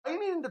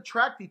looking to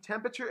track the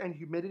temperature and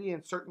humidity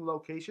in certain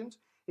locations?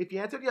 If you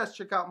answered yes,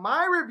 check out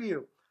my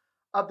review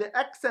of the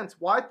Xsense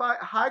Wi-Fi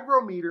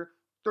Hygrometer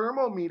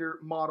Thermometer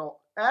model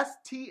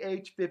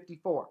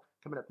STH54.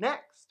 Coming up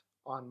next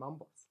on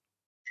Mumbles.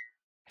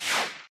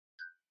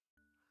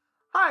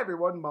 Hi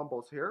everyone,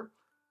 Mumbles here.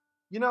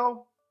 You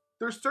know,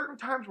 there's certain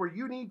times where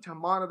you need to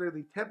monitor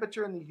the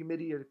temperature and the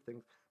humidity of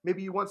things.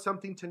 Maybe you want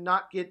something to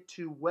not get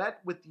too wet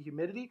with the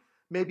humidity.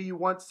 Maybe you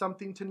want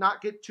something to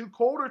not get too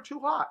cold or too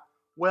hot.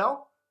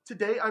 Well,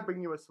 today I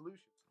bring you a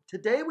solution.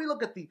 Today we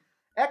look at the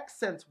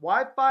Xsense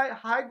Wi-Fi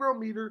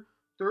Hygrometer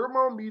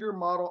Thermometer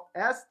model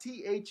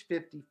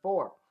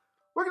STH54.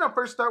 We're going to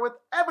first start with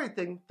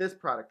everything this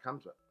product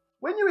comes with.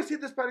 When you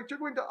receive this product, you're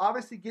going to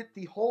obviously get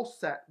the whole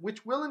set,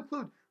 which will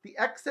include the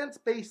Xsense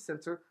base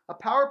sensor, a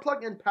power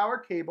plug and power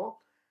cable,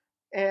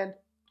 and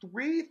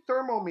 3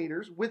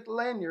 thermometers with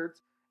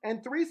lanyards,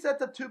 and 3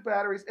 sets of 2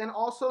 batteries, and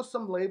also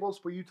some labels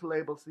for you to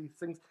label these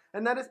things.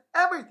 And that is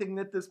everything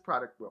that this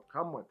product will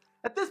come with.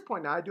 At this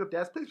point now, I do have to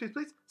ask, please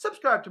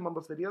subscribe to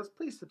MumblesVideos.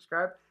 Please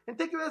subscribe. And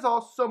thank you as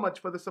all so much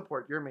for the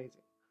support. You're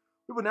amazing.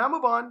 We will now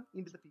move on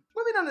into the features.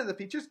 Moving on to the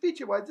features,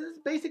 feature-wise, this is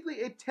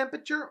basically a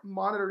temperature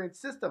monitoring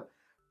system.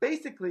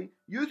 Basically,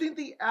 using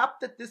the app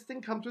that this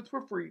thing comes with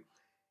for free,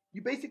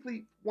 you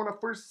basically want to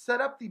first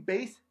set up the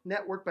base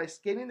network by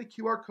scanning the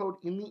QR code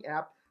in the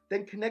app,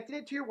 then connecting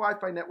it to your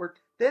Wi-Fi network,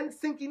 then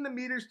syncing the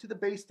meters to the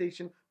base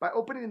station by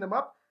opening them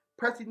up,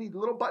 pressing the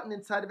little button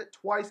inside of it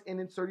twice, and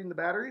inserting the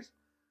batteries.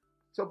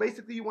 So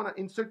basically you want to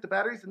insert the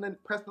batteries and then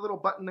press the little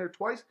button there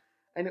twice,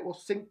 and it will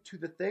sync to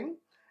the thing.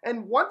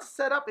 And once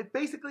set up, it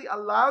basically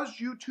allows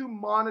you to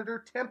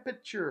monitor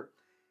temperature.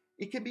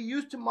 It can be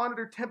used to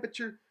monitor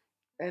temperature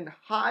and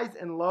highs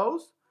and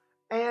lows,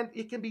 and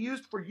it can be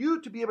used for you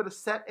to be able to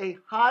set a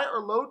high or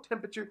low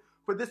temperature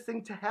for this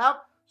thing to have,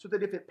 so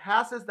that if it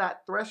passes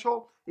that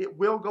threshold, it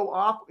will go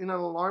off in an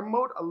alarm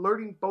mode,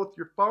 alerting both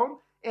your phone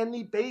and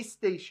the base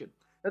station.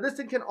 Now this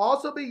thing can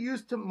also be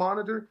used to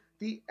monitor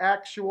the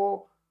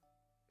actual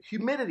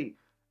humidity,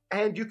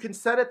 and you can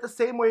set it the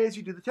same way as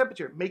you do the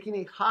temperature, making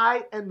a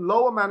high and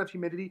low amount of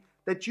humidity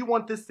that you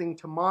want this thing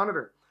to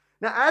monitor.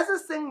 Now as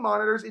this thing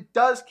monitors, it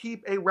does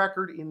keep a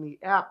record in the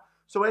app.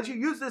 So as you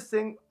use this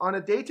thing on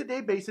a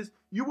day-to-day basis,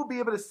 you will be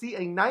able to see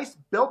a nice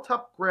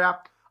built-up graph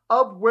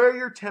of where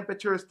your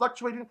temperature is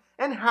fluctuating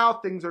and how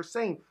things are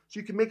saying. So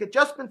you can make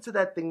adjustments to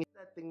that thing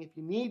if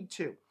you need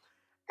to.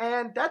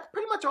 And that's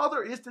pretty much all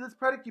there is to this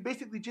product. You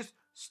basically just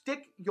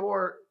stick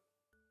your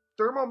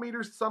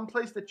thermometers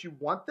someplace that you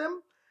want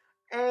them,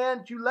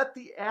 and you let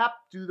the app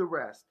do the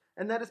rest.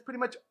 And that is pretty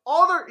much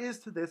all there is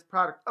to this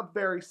product, a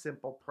very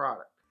simple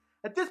product.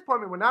 At this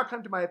point, we will now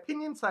come to my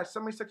opinion /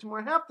 summary section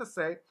where I have to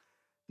say,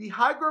 the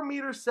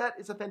Hygrometer set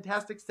is a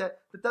fantastic set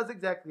that does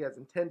exactly as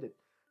intended.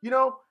 You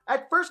know,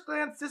 at first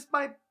glance, this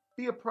might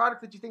be a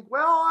product that you think,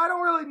 well, I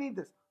don't really need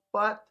this.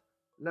 But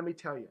let me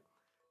tell you,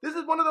 this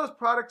is one of those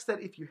products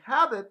that if you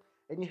have it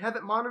and you have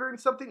it monitoring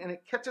something and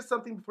it catches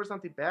something before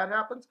something bad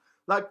happens,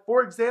 like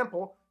for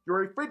example, your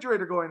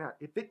refrigerator going out.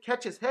 If it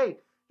catches, hey,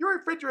 your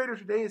refrigerator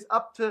today is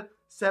up to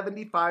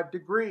 75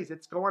 degrees.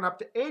 It's going up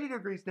to 80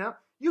 degrees now.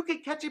 You can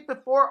catch it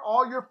before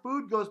all your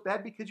food goes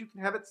bad because you can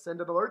have it send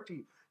an alert to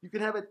you. You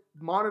can have it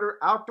monitor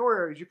outdoor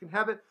areas. You can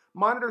have it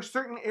monitor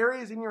certain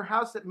areas in your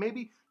house that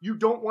maybe you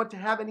don't want to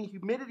have any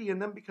humidity in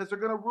them because they're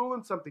going to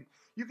ruin something.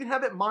 You can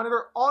have it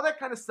monitor all that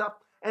kind of stuff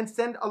and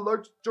send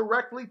alerts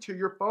directly to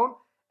your phone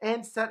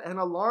and set an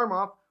alarm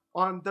off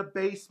on the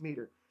base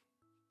meter.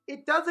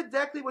 It does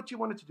exactly what you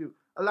want it to do,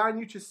 allowing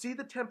you to see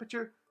the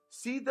temperature,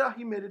 see the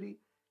humidity,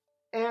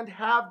 and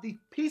have the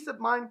peace of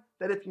mind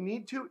that if you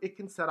need to, it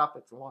can set off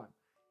its alarm.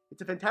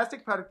 It's a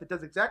fantastic product that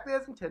does exactly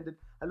as intended.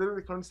 I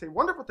literally can only say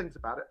wonderful things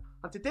about it.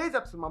 On today's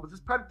episode of Mumbles,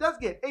 this product does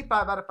get a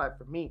 5 out of 5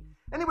 from me.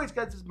 Anyways,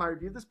 guys, this is my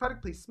review of this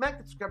product. Please smack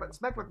the subscribe button,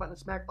 smack the like button, and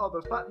smack all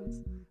those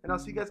buttons. And I'll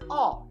see you guys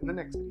all in the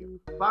next video.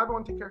 Bye,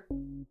 everyone. Take care.